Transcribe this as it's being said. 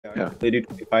Yeah. They do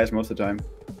 25s most of the time.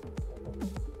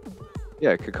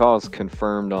 Yeah, Kakaal's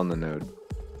confirmed on the node.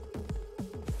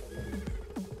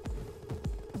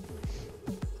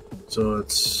 So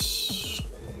it's...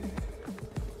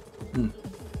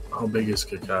 How big is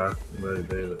Kaká? They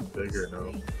bigger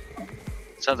now.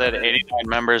 So they had 89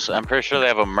 members. I'm pretty sure they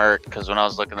have a Merc, because when I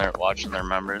was looking there watching their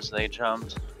members, they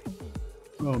jumped.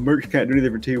 Oh, Mercs can't do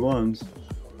anything for T1s.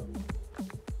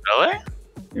 Really?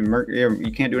 Yeah,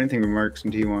 you can't do anything with Mercs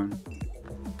in T1.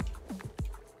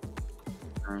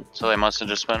 So they must have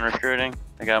just been recruiting.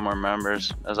 They got more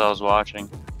members as I was watching.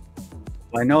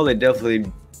 I know they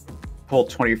definitely pull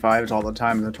 25s all the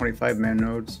time in the 25-man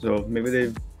nodes, so maybe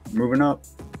they're moving up.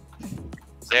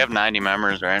 They have 90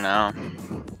 members right now.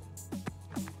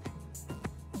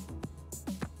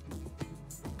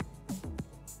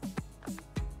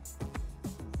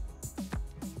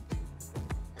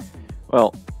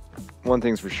 Well, one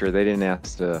thing's for sure, they didn't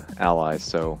ask the allies,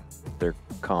 so they're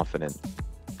confident.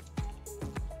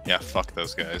 Yeah, fuck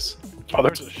those guys. Oh,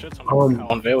 there's a shit ton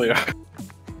on Valia.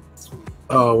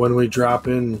 When we drop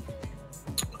in,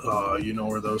 you know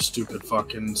where those stupid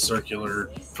fucking circular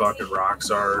fucking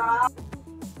rocks are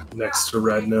next to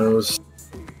Red Nose?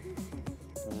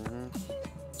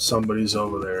 Somebody's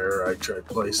over there. I tried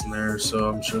placing there, so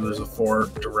I'm sure there's a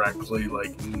fort directly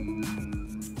like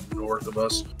north of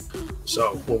us.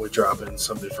 So when we drop in,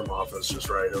 somebody from office just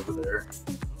right over there.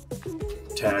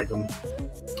 Tag them.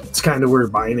 It's kind of where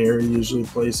binary usually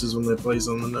places when they place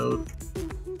on the node.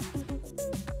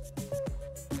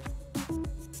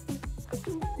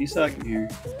 You suck in here.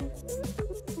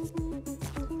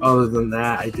 Other than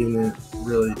that, I didn't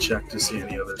really check to see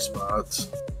any other spots.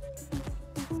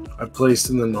 I placed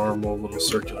in the normal little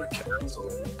circular castle.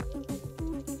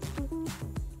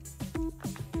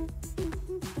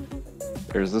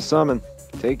 There's the summon.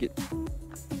 Take it.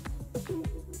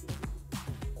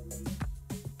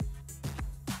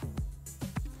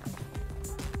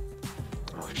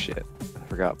 Oh shit. I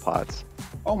forgot pots.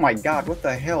 Oh my god, what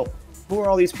the hell? Who are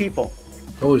all these people?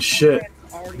 Holy shit.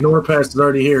 Norpass is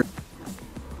already here.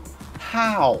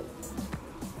 How?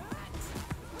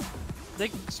 They're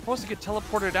supposed to get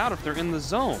teleported out if they're in the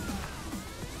zone.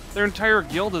 Their entire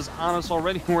guild is on us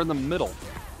already. We're in the middle.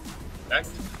 Back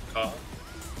call.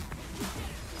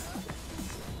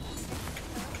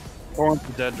 Or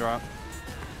the dead drop.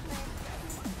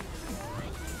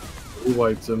 We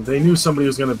wiped them. They knew somebody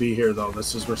was going to be here, though.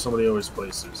 This is where somebody always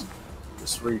places.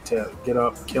 Just get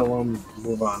up, kill them,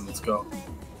 move on. Let's go.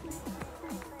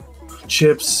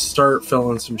 Chips, start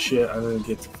filling some shit. I didn't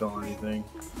get to fill anything.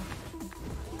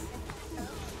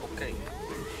 Okay.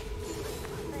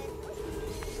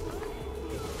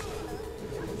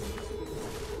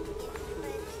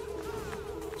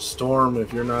 Storm,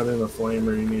 if you're not in a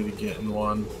flamer, you need to get in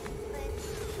one.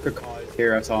 Good call.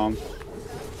 Here, I saw him.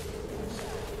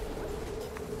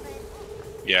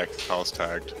 Yeah, call's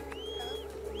tagged.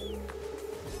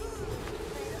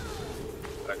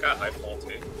 I got high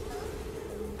faulty.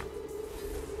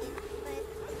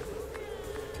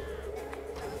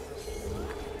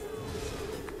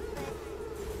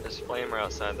 This flamer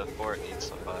outside the fort needs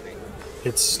somebody.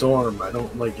 It's Storm. I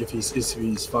don't like if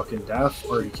he's fucking deaf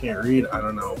or he can't read. I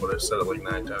don't know, but I've said it like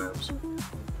 9 times.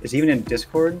 Is he even in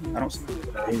Discord? I don't see him.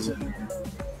 He's in here.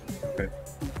 Okay.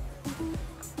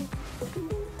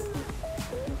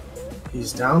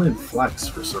 He's down in flex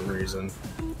for some reason.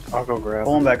 I'll go grab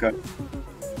Pull him back up.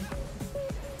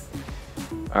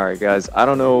 Alright guys, I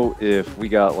don't know if we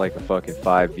got like a fucking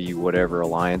 5v whatever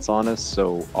alliance on us,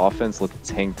 so offense, let's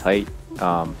hang tight.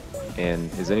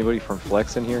 And is anybody from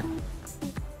Flex in here?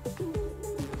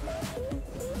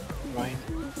 Ryan.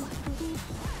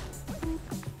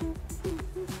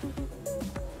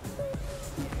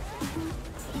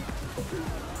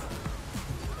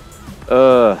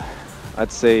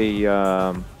 I'd say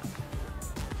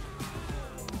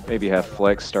maybe have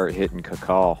Flex start hitting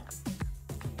Kakal.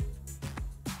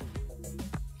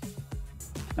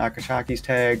 Nakashaki's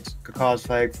tagged. Kakaw's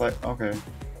tagged. Okay.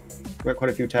 We got quite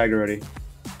a few tagged already.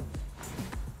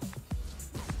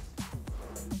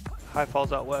 High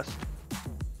falls out west.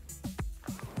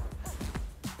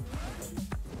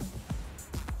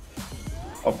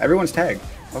 Oh, everyone's tagged.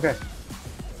 Okay.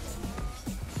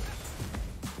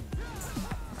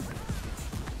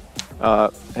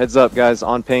 Heads up guys,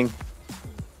 on ping.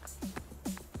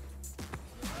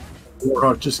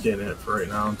 Warhawk, just getting it for right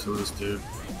now until this dude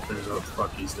figures out what the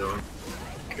fuck he's doing.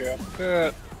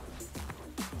 Okay.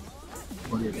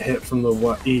 We're getting hit from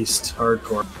the east,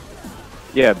 hardcore.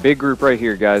 Yeah, big group right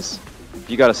here guys. If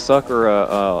you got a suck or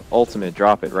a ultimate,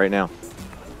 drop it right now.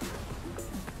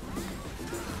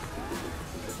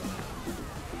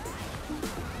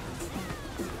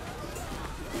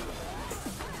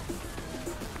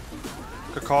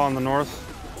 Good call on the north.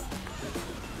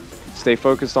 Stay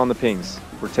focused on the pings.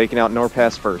 We're taking out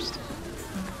Norpass first.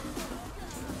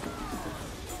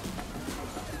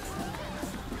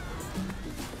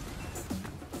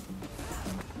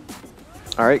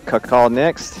 All right, call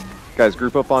next. Guys,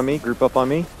 group up on me. Group up on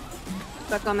me.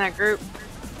 Stuck on that group.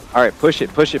 All right, push it,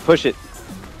 push it, push it.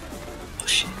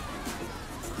 Push it.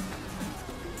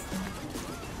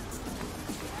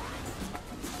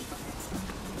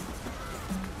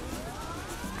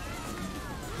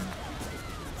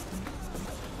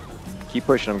 Keep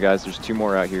pushing them, guys. There's 2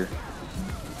 more out here.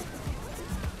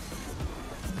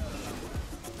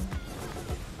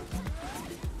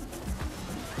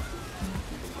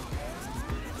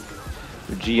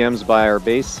 The GM's by our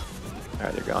base. All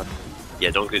right, they're gone.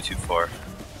 Yeah, don't go too far.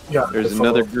 Yeah. There's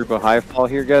another group of high fall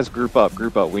here, guys. Group up,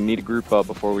 group up. We need to group up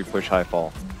before we push high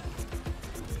fall.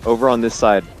 Over on this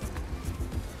side.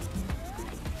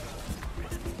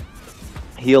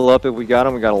 Heal up if we got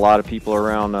them. We got a lot of people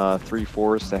around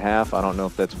 3/4 to half. I don't know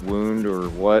if that's wound or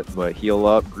what, but heal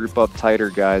up. Group up tighter,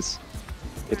 guys.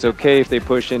 It's okay if they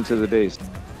push into the base.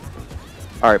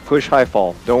 All right, push high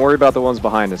fall. Don't worry about the ones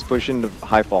behind us. Push into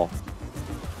high fall.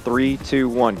 3, 2,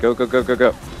 1. Go, go, go, go,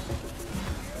 go.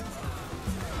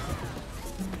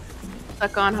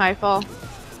 Stuck on high fall.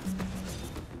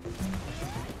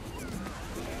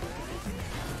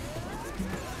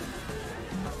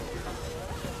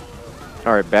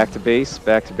 All right, back to base,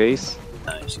 back to base.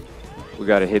 Nice. We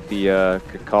got to hit the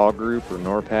Kakal group or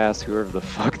Norpass, whoever the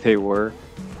fuck they were.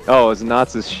 Oh, it's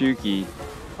Natsushuki.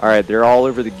 All right, they're all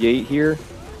over the gate here.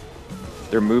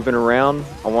 They're moving around.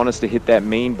 I want us to hit that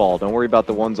main ball. Don't worry about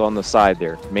the ones on the side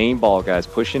there. Main ball, guys.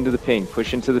 Push into the ping.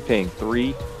 Push into the ping.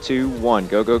 3, 2, 1.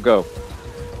 Go, go, go.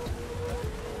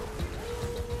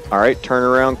 All right, turn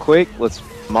around quick. Let's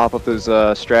mop up those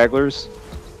stragglers.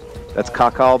 That's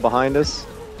Kakal behind us.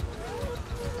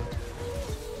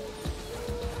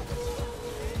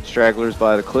 Stragglers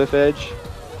by the cliff edge.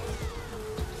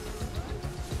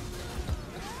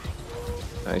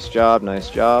 Nice job, nice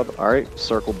job. All right,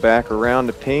 circle back around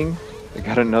to ping. They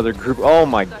got another group. Oh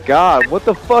my god, what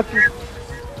the fuck? Get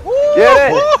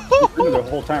it! The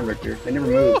whole time, Victor. They never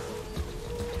moved.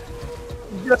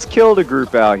 You just killed a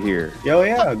group out here. Oh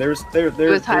yeah, they're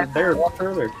a lot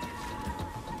further.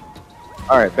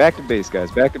 All right, back to base,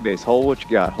 guys. Back to base. Hold what you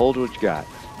got. Hold what you got.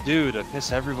 Dude, I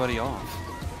piss everybody off.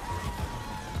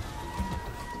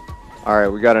 All right,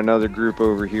 we got another group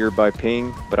over here by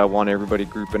ping, but I want everybody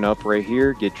grouping up right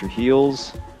here. Get your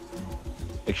heals.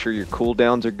 Make sure your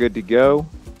cooldowns are good to go.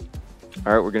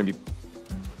 All right, we're going to be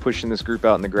pushing this group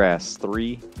out in the grass.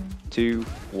 3, 2,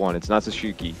 1. It's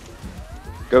Natsushuki.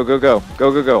 Go, go, go.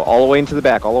 Go, go, go. All the way into the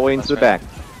back. All the way into the back.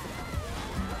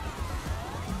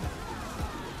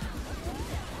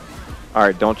 All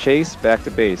right, don't chase. Back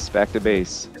to base. Back to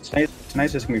base. It's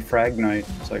nice just when we frag night.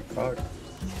 It's like, fuck.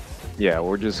 Yeah,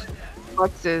 we're just...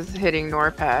 Flux is hitting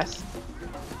Norpass.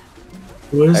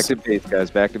 Back to base, guys.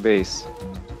 Back to base.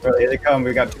 Oh, here they come.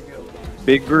 We got 2 kills.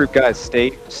 Big group, guys.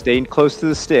 Stay close to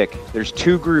the stick. There's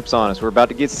 2 groups on us. We're about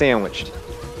to get sandwiched.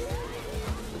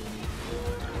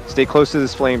 Stay close to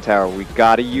this flame tower. We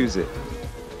gotta use it.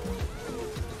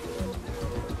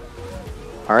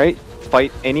 All right.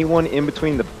 Fight anyone in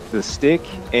between the stick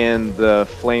and the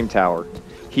flame tower.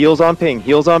 Heals on ping.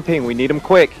 Heals on ping. We need them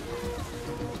quick.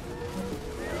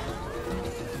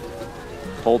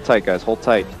 Hold tight, guys. Hold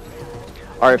tight.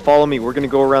 All right, follow me. We're going to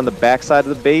go around the back side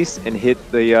of the base and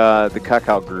hit the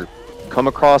Kakao group. Come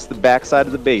across the back side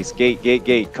of the base. Gate, gate,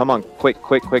 gate. Come on. Quick,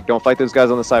 quick, quick. Don't fight those guys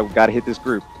on the side. We've got to hit this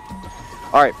group.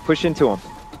 All right, push into them.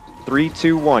 3,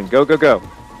 2, 1. Go, go, go.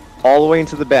 All the way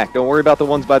into the back. Don't worry about the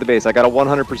ones by the base. I got a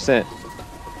 100%.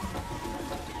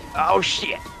 Oh,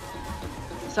 shit.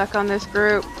 Stuck on this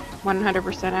group.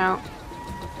 100% out.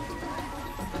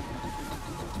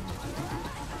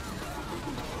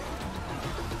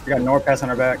 We got Norpass on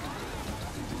our back.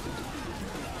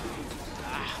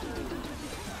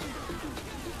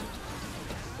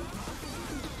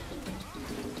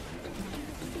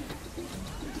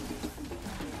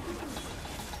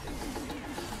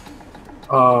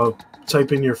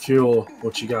 Type in your fuel,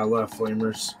 what you got left,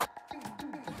 Flamers.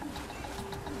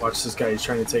 Watch this guy, he's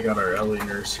trying to take out our Ellie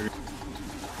nursery.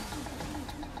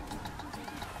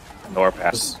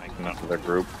 Norpass is making up for their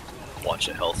group. Watch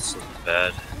your health so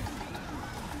bad.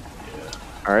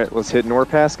 All right, let's hit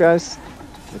Norpass, guys.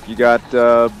 If you got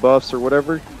buffs or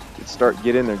whatever,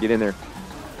 get in there, get in there.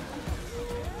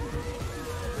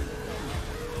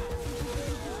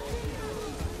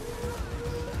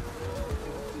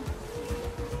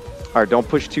 All right, don't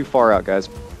push too far out, guys.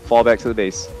 Fall back to the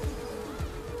base.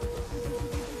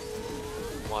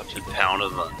 Watch it. Pound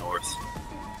of the north.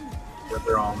 Yeah,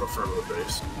 they're all in the front of the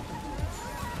base.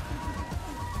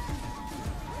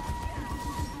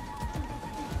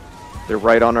 They're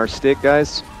right on our stick,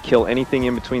 guys. Kill anything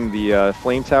in between the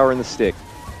flame tower and the stick.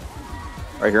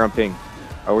 Right here on ping.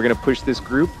 All right, we're gonna push this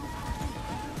group.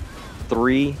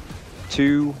 3,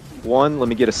 2, 1. Let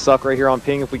me get a suck right here on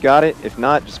ping if we got it. If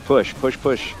not, just push, push,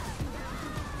 push.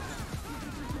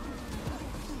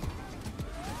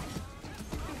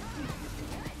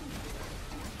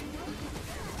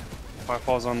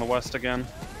 Firefall's on the west again.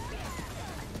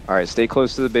 All right, stay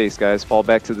close to the base, guys. Fall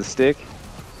back to the stick.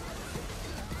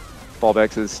 Fall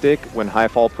back to the stick. When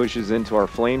Highfall pushes into our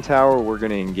flame tower, we're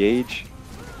gonna engage.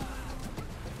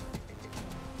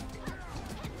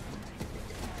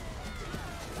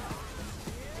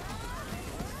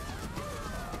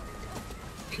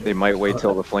 They might wait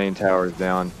till the flame tower is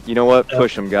down. You know what?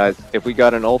 Push them, guys. If we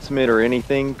got an ultimate or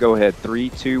anything, go ahead. 3,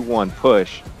 2, 1,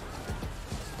 push.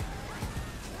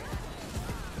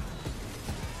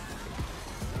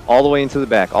 All the way into the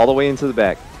back. All the way into the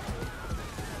back.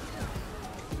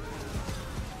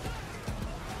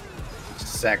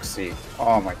 Sexy.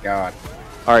 Oh my god.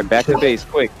 All right, back to base,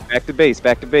 quick. Back to base,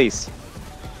 back to base.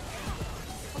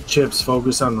 Chips,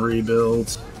 focus on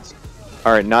rebuilds.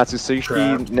 All right, Natsusuki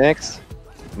Trapped. next.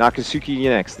 Nakasuki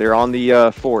next. They're on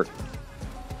the fort.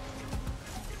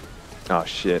 Oh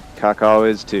shit, Kakao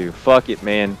is too. Fuck it,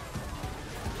 man.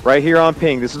 Right here on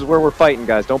ping. This is where we're fighting,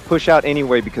 guys. Don't push out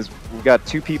anyway because we've got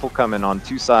 2 people coming on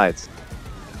 2 sides.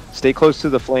 Stay close to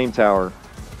the flame tower.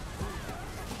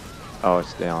 Oh,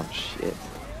 it's down. Shit.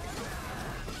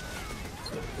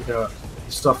 We got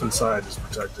stuff inside is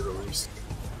protected at least.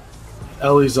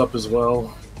 Ellie's up as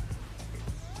well.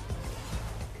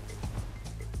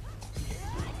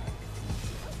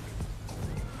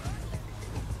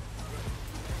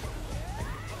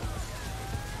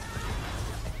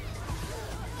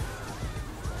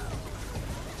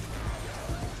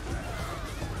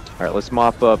 All right, let's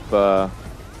mop up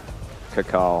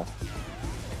Kakao,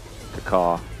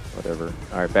 whatever.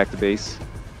 All right, back to base.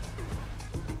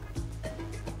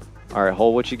 All right,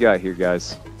 Hole, what you got here,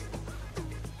 guys?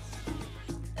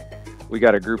 We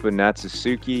got a group of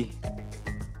Natsusuki.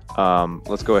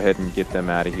 Let's go ahead and get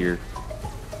them out of here.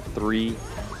 3,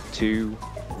 2,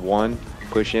 1.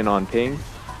 Push in on ping.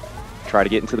 Try to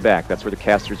get into the back. That's where the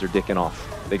casters are dicking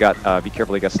off. They got, be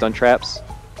careful, they got stun traps.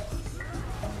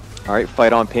 All right,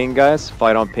 fight on ping, guys.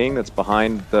 Fight on ping. That's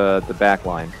behind the back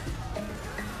line.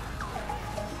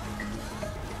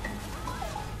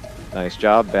 Nice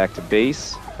job. Back to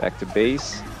base. Back to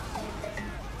base.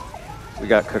 We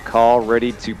got Kakal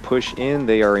ready to push in.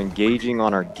 They are engaging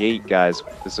on our gate, guys.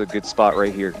 This is a good spot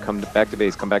right here. Come back to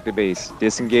base. Come back to base.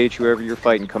 Disengage whoever you're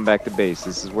fighting. Come back to base.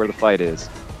 This is where the fight is.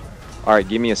 All right,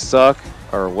 give me a suck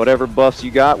or whatever buffs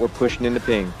you got. We're pushing into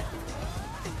ping.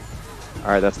 All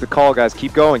right, that's the call, guys.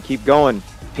 Keep going. Keep going.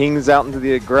 Ping's out into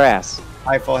the grass.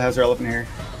 Highfall has her elephant here.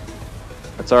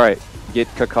 That's all right. Get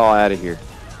Kakal out of here.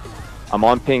 I'm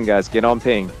on ping, guys. Get on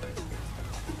ping.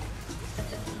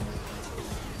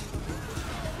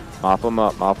 Mop them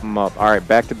up. Mop them up. All right,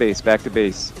 back to base. Back to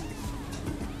base.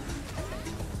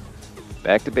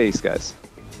 Back to base, guys.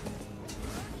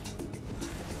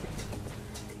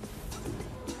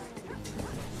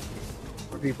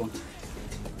 More people.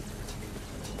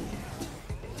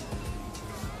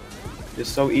 It's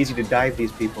so easy to dive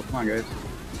these people. Come on, guys.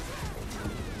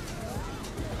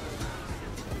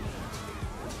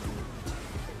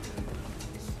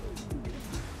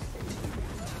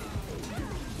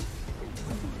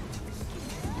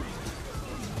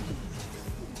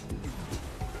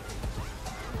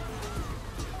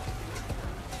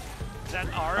 Is that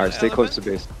ours? All right, stay close to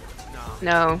base.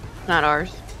 No, not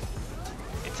ours.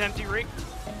 It's empty, Rick.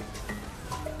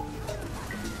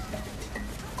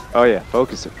 Oh yeah,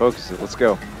 focus it, focus it. Let's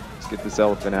go. Let's get this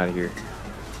elephant out of here.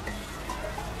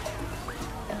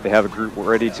 They have a group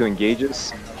ready to engage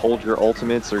us. Hold your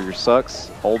ultimates or your sucks.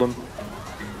 Hold them.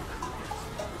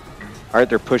 All right,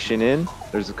 they're pushing in.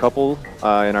 There's a couple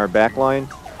in our back line.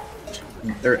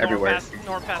 They're everywhere.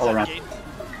 North pass All that around. gate.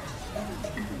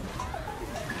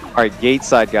 All right, gate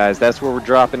side, guys. That's where we're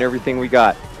dropping everything we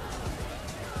got.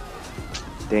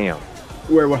 Damn.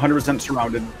 We're 100%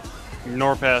 surrounded.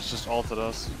 Norpass just ulted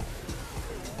us.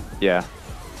 Yeah.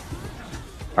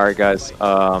 All right, guys.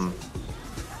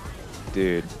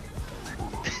 Dude.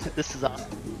 This is awesome.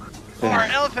 Our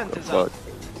elephant is up.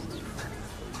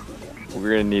 We're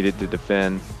gonna need it to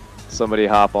defend. Somebody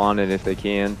hop on it if they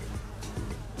can.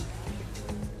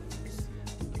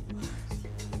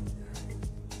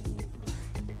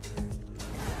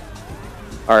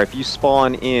 All right, if you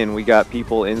spawn in, we got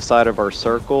people inside of our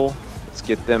circle. Let's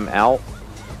get them out.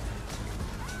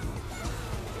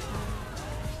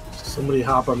 Somebody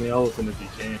hop on the elephant if you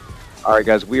can. All right,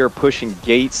 guys, we are pushing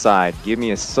gate side. Give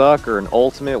me a suck or an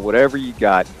ultimate, whatever you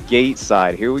got. Gate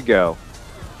side. Here we go.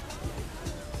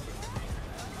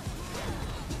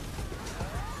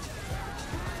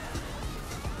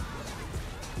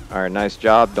 All right, nice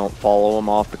job. Don't follow them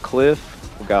off the cliff.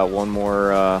 We got one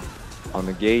more on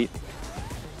the gate.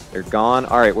 They're gone.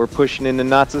 All right, we're pushing into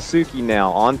Natsusuki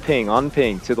now. On ping,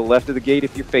 to the left of the gate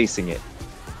if you're facing it.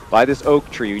 By this oak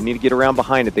tree, you need to get around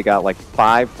behind it. They got like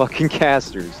 5 fucking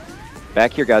casters.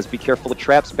 Back here, guys. Be careful of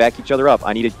traps. Back each other up.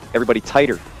 I need everybody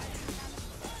tighter.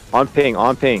 On ping,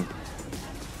 on ping.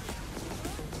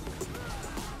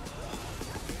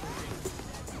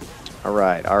 All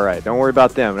right, all right. Don't worry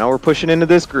about them. Now we're pushing into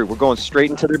this group. We're going straight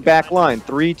into their back line.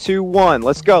 3, 2, 1.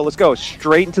 Let's go, let's go.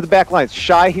 Straight into the back line.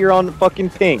 Shy here on the fucking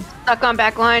ping. Stuck on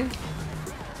back line.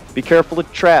 Be careful of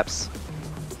traps.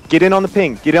 Get in on the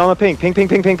ping. Get in on the ping. Ping, ping,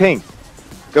 ping, ping, ping.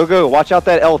 Go, go. Watch out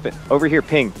that elephant. Over here,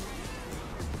 ping.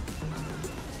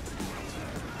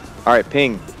 All right,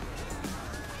 ping.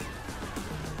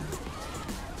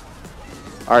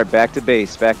 All right, back to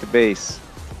base, back to base.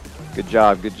 Good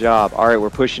job, good job. All right, we're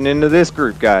pushing into this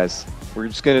group, guys. We're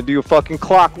just going to do a fucking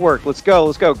clockwork. Let's go,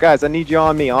 let's go. Guys, I need you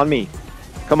on me, on me.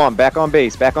 Come on, back on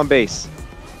base, back on base.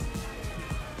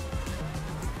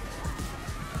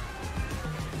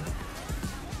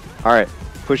 All right,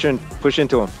 push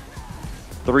into him.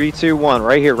 3, 2, 1,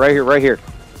 right here, right here, right here.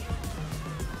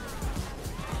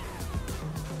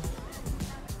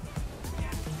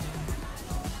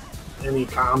 Any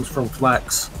comms from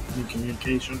Flex? Any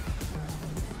communication?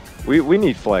 We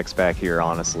need flex back here,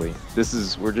 honestly.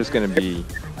 We're just gonna be...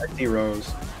 I see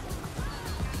Rose.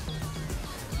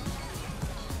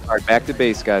 Alright, back to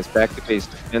base, guys. Back to base.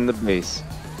 Defend the base.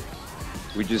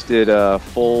 We just did a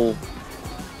full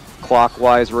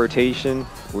clockwise rotation.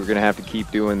 We're gonna have to keep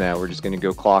doing that. We're just gonna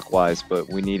go clockwise, but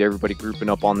we need everybody grouping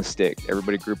up on the stick.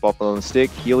 Everybody group up on the stick,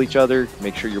 heal each other,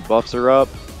 make sure your buffs are up,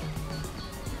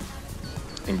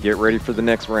 and get ready for the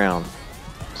next round.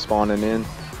 Spawning in.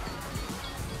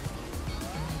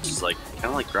 It's like kind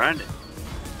of like grinding.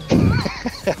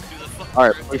 All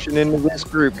right, pushing into this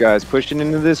group, guys. Pushing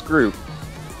into this group.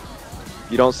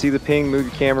 You don't see the ping, move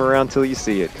your camera around till you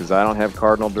see it, because I don't have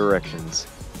cardinal directions.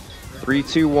 3,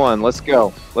 2, 1. Let's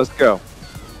go. Let's go.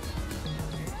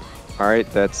 All right,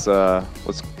 that's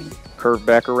let's curve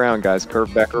back around, guys.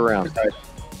 Curve back around.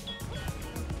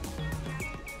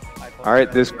 All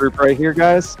right, this group right here,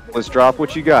 guys. Let's drop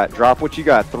what you got. Drop what you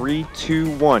got. 3,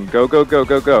 2, 1. Go, go, go,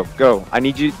 go, go, go. I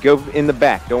need you to go in the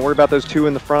back. Don't worry about those 2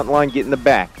 in the front line. Get in the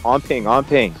back. On ping, on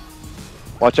ping.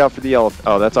 Watch out for the elephant.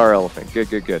 Oh, that's our elephant. Good,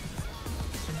 good, good.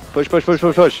 Push, push, push,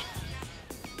 push, push.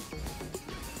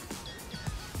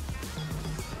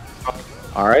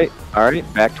 All right, all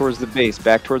right. Back towards the base.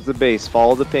 Back towards the base.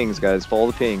 Follow the pings, guys.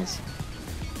 Follow the pings.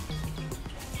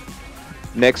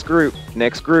 Next group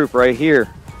right here.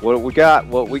 What we got?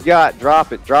 What we got?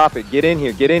 Drop it, drop it. Get in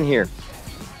here, get in here.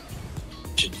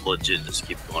 Should legit just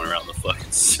keep going around the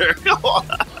fucking circle.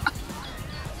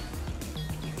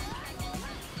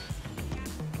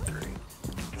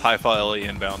 High file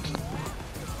inbound.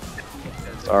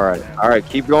 All right.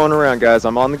 Keep going around, guys.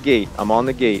 I'm on the gate. I'm on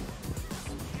the gate.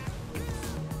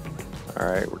 All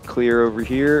right, we're clear over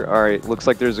here. All right, looks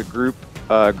like there's a group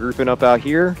grouping up out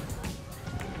here.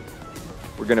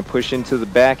 We're gonna push into the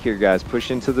back here, guys.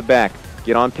 Push into the back.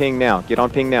 Get on ping now. Get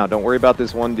on ping now. Don't worry about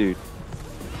this one dude.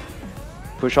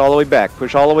 Push all the way back.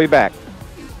 Push all the way back.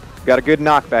 Got a good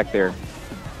knock back there.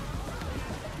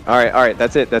 All right.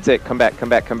 That's it. That's it. Come back. Come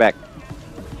back. Come back.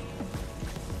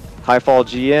 High fall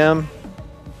GM.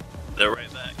 They're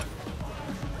right back.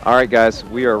 All right, guys.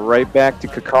 We are right back to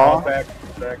Kakao.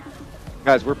 Back.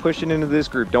 Guys, we're pushing into this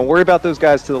group. Don't worry about those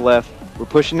guys to the left. We're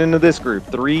pushing into this group.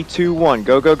 3, 2, 1.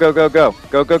 Go, go, go, go, go.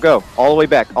 Go, go, go. All the way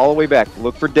back. All the way back.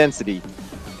 Look for density.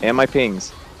 And my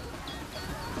pings.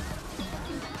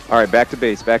 All right, back to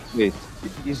base. Back to base.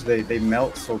 These they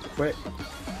melt so quick.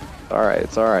 All right,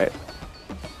 it's all right.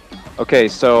 Okay,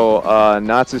 so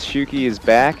Natsusuki is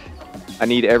back. I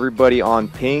need everybody on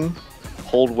ping.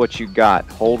 Hold what you got.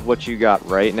 Hold what you got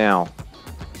right now.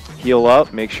 Heal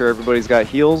up. Make sure everybody's got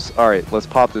heals. All right, let's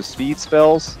pop the speed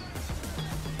spells.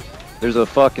 There's a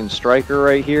fucking striker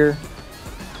right here.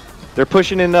 They're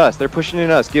pushing in us. They're pushing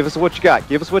in us. Give us what you got.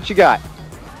 Give us what you got.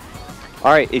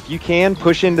 All right, if you can,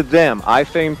 push into them. I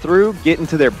fame through. Get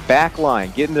into their back line.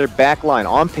 Get in their back line.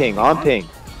 On ping. On ping.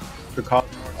 All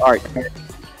right.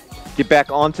 Get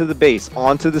back onto the base.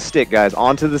 Onto the stick, guys.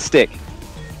 Onto the stick.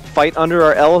 Fight under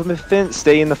our elephant.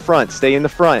 Stay in the front. Stay in the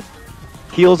front.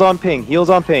 Heals on ping.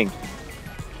 Heals on ping.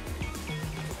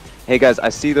 Hey guys, I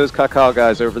see those cacao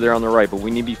guys over there on the right, but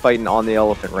we need to be fighting on the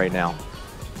elephant right now.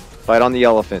 Fight on the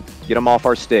elephant. Get them off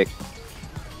our stick.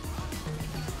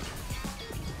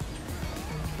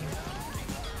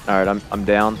 Alright, I'm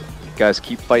down. Guys,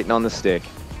 keep fighting on the stick.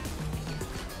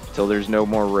 Till there's no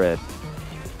more red.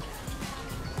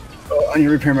 Oh, I need to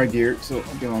repair my gear, so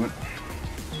I'll be a moment.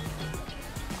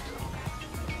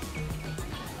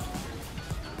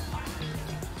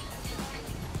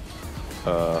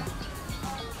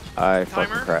 I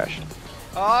fucking crashed.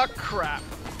 Oh crap.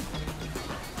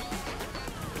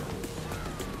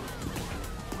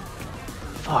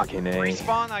 Fucking A.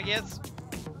 Respawn, I guess.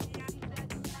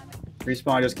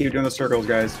 Respawn, just keep doing the circles,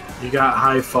 guys. You got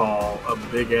high fall, a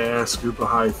big ass group of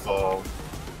high fall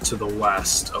to the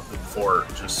west of the fort.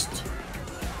 Just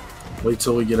wait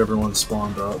till we get everyone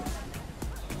spawned up.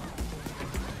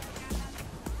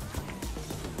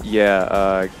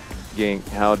 Yeah, gang,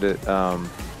 how did,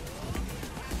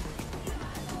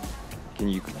 can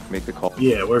you make the call?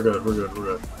 Yeah, we're good, we're good,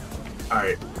 we're good.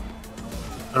 Alright.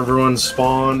 Everyone's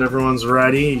spawned, everyone's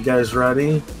ready. You guys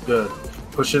ready? Good.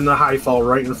 Push in the high fall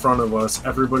right in front of us.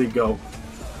 Everybody go.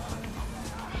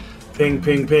 Ping,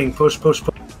 ping, ping. Push, push,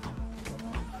 push.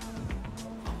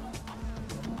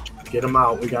 Get them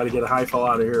out. We got to get a high fall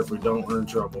out of here. If we don't, we're in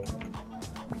trouble.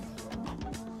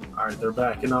 Alright, they're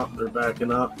backing up. They're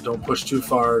backing up. Don't push too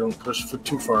far. Don't push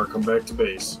too far. Come back to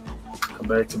base. Come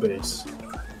back to base.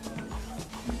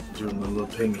 Doing the little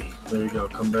pingy. There you go.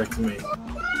 Come back to me.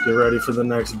 Get ready for the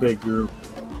next big group.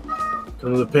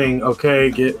 Come to the ping. Okay,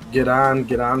 get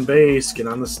on base. Get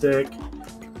on the stick.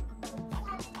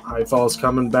 High fall's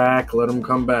coming back. Let them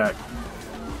come back.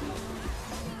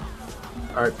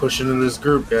 Alright, push into this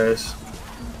group, guys.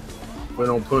 If we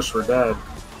don't push, we're dead.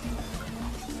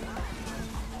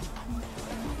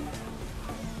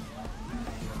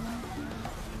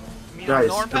 Guys,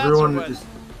 everyone is...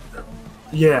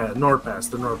 Yeah, Norpass,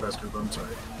 the Norpass group, I'm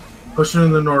sorry. Pushing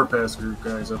in the Norpass group,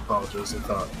 guys, I apologize, I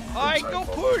thought. Alright, go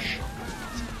push!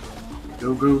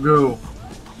 Go, go, go.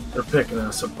 They're picking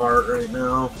us apart right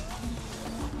now.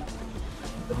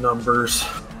 The numbers.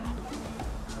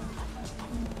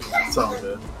 It's all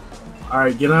good.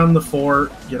 Alright, get on the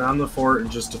fort. Get on the fort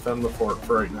and just defend the fort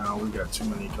for right now. We got too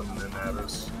many coming in at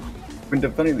us. Been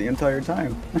defending the entire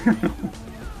time.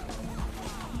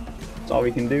 That's all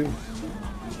we can do.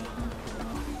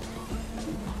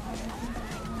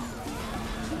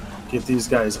 Get these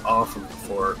guys off of the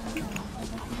fort.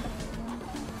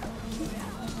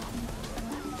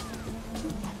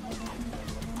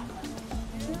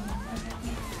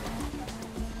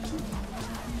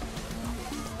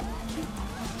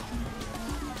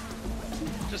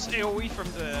 Just AoE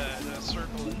from the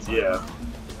circle inside. Yeah.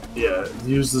 Yeah,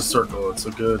 use the circle. It's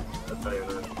a good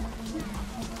advantage.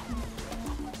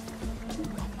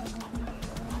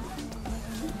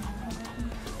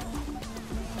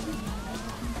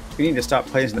 We need to stop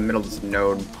playing in the middle of this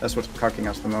node. That's what's cucking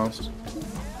us the most.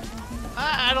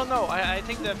 I don't know. I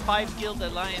think the 5 Guild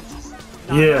Alliance is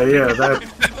not Yeah,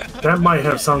 that might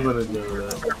have something to do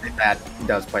with it. That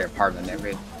does play a part in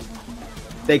it.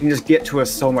 They can just get to us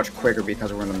so much quicker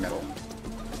because we're in the middle.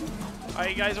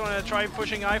 Alright, you guys want to try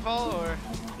pushing Eyefall, or?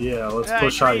 Yeah, let's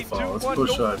push high fall. Let's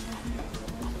push high.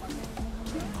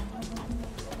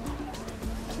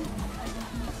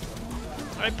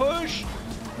 Alright, push!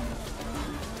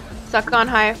 Suck on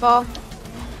high fall.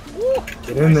 Woo.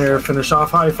 Get in there, finish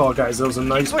off high fall, guys. That was a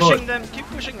nice push. Keep pushing them, keep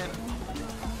pushing them.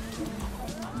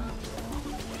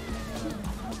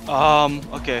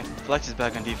 Okay, Flex is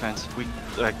back on defense. We,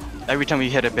 like, every time we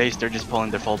hit a base, they're just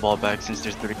pulling their full ball back since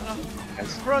there's 3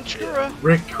 guys. Crunch, Kura.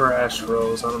 Rick Crash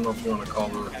Rose. I don't know if you want to call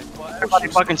her. Everybody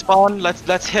fucking spawn.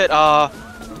 Let's hit Cacao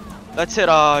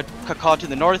to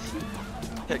the north.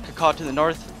 Hit Cacao to the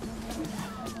north.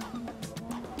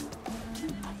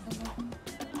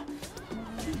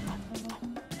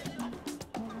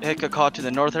 Hit Cacao to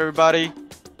the north, everybody.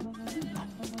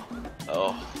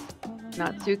 Oh.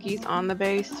 Natsuki's on the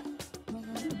base.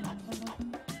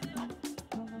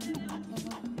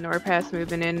 Norpass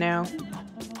moving in now.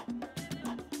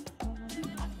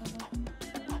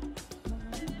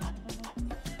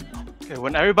 Okay,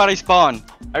 when everybody spawn,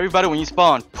 when you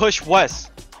spawn, push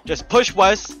west. Just push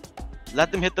west.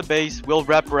 Let them hit the base. We'll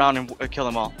wrap around and kill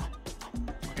them all.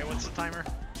 Okay, what's the timer?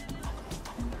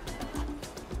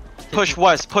 Push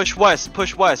west, push west,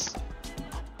 push west.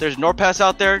 There's Norpass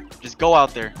out there. Just go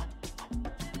out there.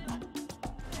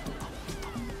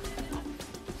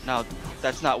 No,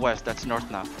 that's not west. That's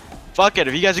north now. Fuck it.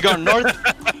 If you guys are going north,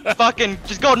 fucking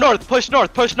just go north. Push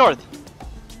north. Push north.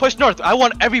 Push north. I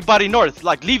want everybody north.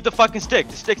 Like, leave the fucking stick.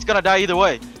 The stick's gonna die either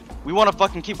way. We want to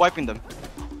fucking keep wiping them.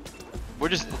 We're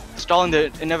just stalling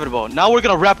the inevitable. Now we're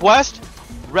gonna wrap west.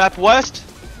 Wrap west.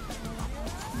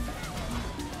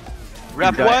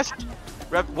 Wrap west.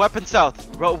 Wrap weapon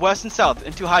south. West and south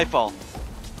into high fall.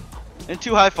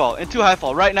 Into high fall. Into high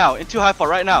fall right now. Into high fall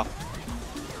right now.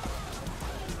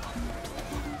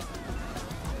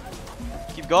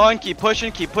 Keep going. Keep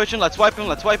pushing. Keep pushing. Let's wipe him.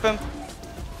 Let's wipe him.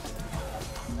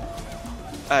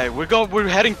 Alright, we're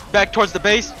heading back towards the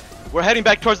base. We're heading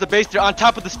back towards the base. They're on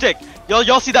top of the stick.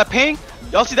 Y'all see that ping?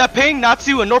 Y'all see that ping?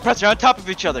 Natsu and Norpress are on top of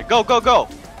each other. Go, go, go.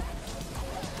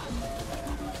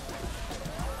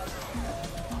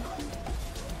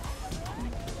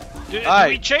 Do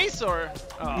we chase or?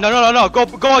 Oh. No.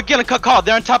 Go again and cut call.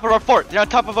 They're on top of our fort. They're on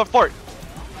top of our fort.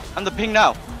 On the ping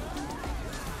now.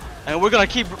 And we're gonna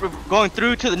keep going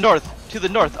through to the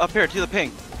north, up here to the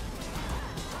ping.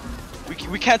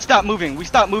 We can't stop moving. We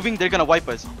stop moving, they're gonna wipe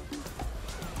us.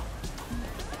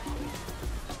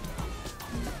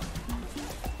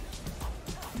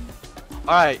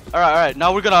 Alright.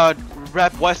 Now we're gonna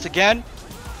wrap west again.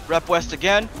 Wrap west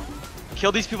again.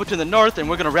 Kill these people to the north, and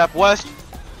we're gonna wrap west.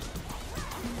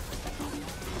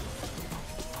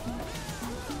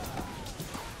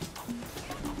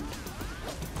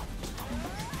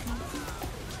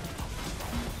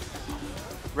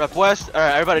 Rep west.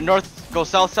 Alright, everybody north. Go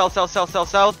south.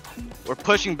 We're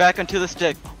pushing back into the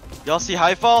stick. Y'all see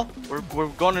high fall? We're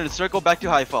going in a circle back to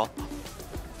high fall.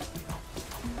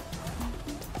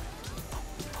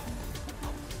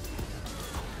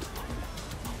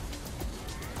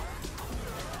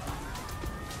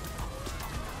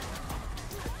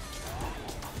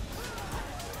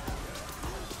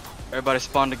 Everybody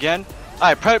spawned again.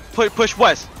 Alright, push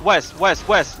west.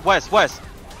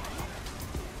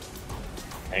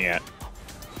 Hang it.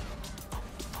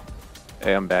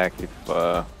 Hey, I'm back if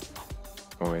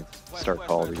when we start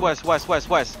calling. West.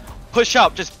 Push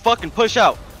out, just fucking push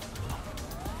out.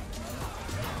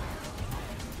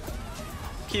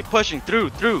 Keep pushing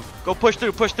through. Go push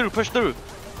through.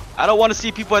 I don't want to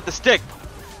see people at the stick.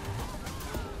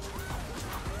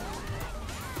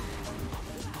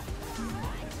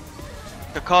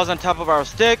 The calls on top of our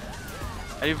stick.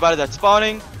 Everybody that's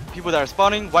spawning, people that are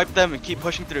spawning, wipe them and keep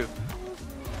pushing through.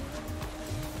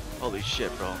 Holy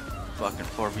shit, bro. Fucking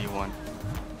 4v1.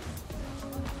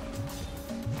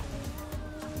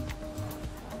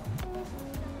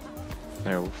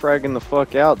 Yeah, we're fragging the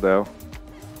fuck out though.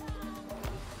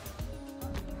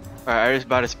 Alright, I just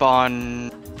about to spawn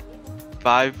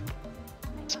 5.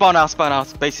 Spawn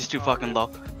out. Base is too fucking low.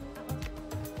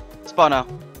 Spawn out.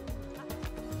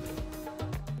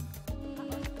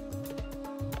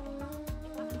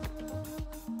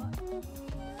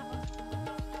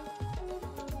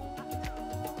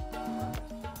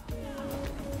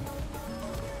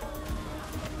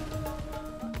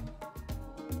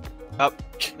 Up.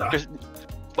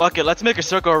 Fuck it, let's make a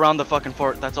circle around the fucking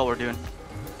fort. That's all we're doing.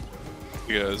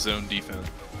 We got zone defense.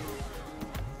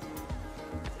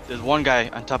 There's one guy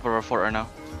on top of our fort right now.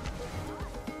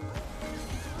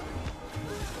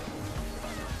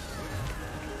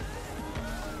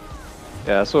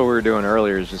 Yeah, that's what we were doing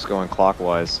earlier, is just going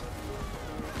clockwise.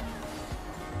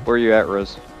 Where are you at,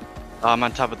 Rose? I'm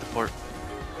on top of the fort.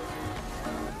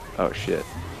 Oh shit.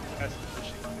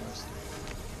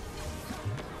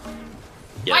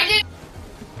 Yeah.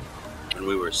 When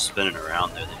we were spinning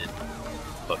around there, they didn't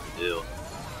fucking deal.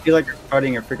 I feel like you're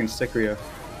fighting a freaking Sicria.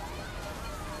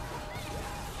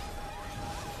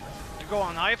 You go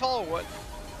on Highfall or what?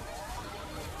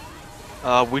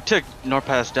 We took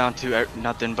Norpass down to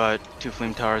nothing but 2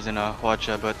 flame towers and a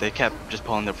Hwacha, but they kept just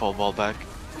pulling their full ball back.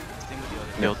 Same with the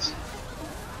other guilds.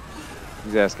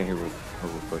 He's asking who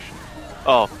we're pushing.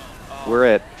 Oh. We're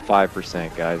at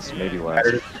 5%, guys, maybe less.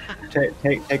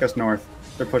 Take us north.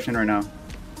 They're pushing right now.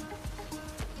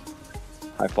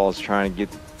 Highfall's trying to get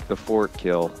the fort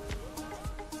kill.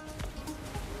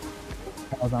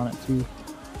 I was on it too.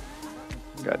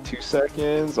 Got 2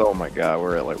 seconds. Oh my god,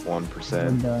 we're at like 1%.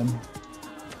 I'm done.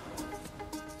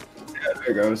 Yeah,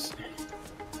 there it goes.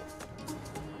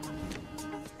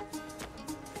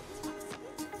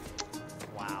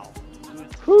 Wow.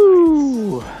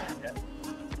 Whoo!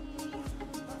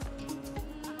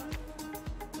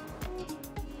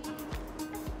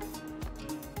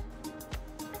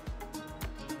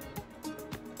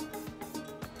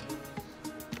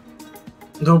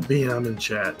 Don't BM in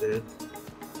chat, dude.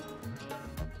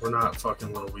 We're not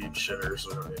fucking little weeb shitters.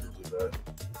 We don't need to do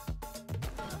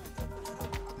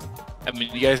that. I mean,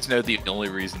 you guys know the only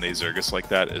reason they zerg us like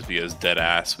that is because dead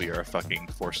ass we are a fucking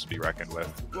force to be reckoned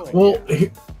with. Well,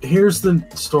 here's the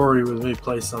story with me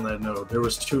placed on that node. There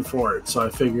was 2 forts, so I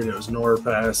figured it was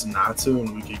Norpass and Natsu,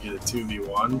 and we could get a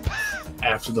 2v1.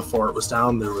 After the fort was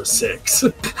down, there was 6.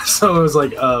 So it was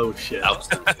like, oh shit.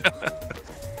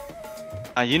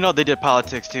 You know they did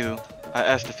politics too. I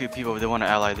asked a few people if they want to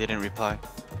ally, they didn't reply.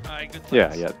 Alright, good Yeah,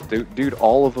 times. yeah, dude,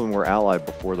 all of them were allied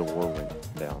before the war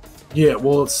went down. Yeah,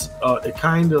 well, it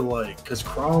kind of like, because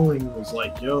Crawling was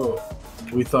like, yo,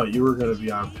 we thought you were going to be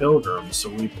on Pilgrim, so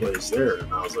we placed there.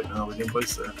 And I was like, no, we didn't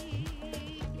place there.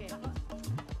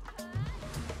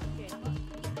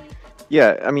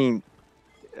 Yeah, I mean,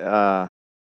 I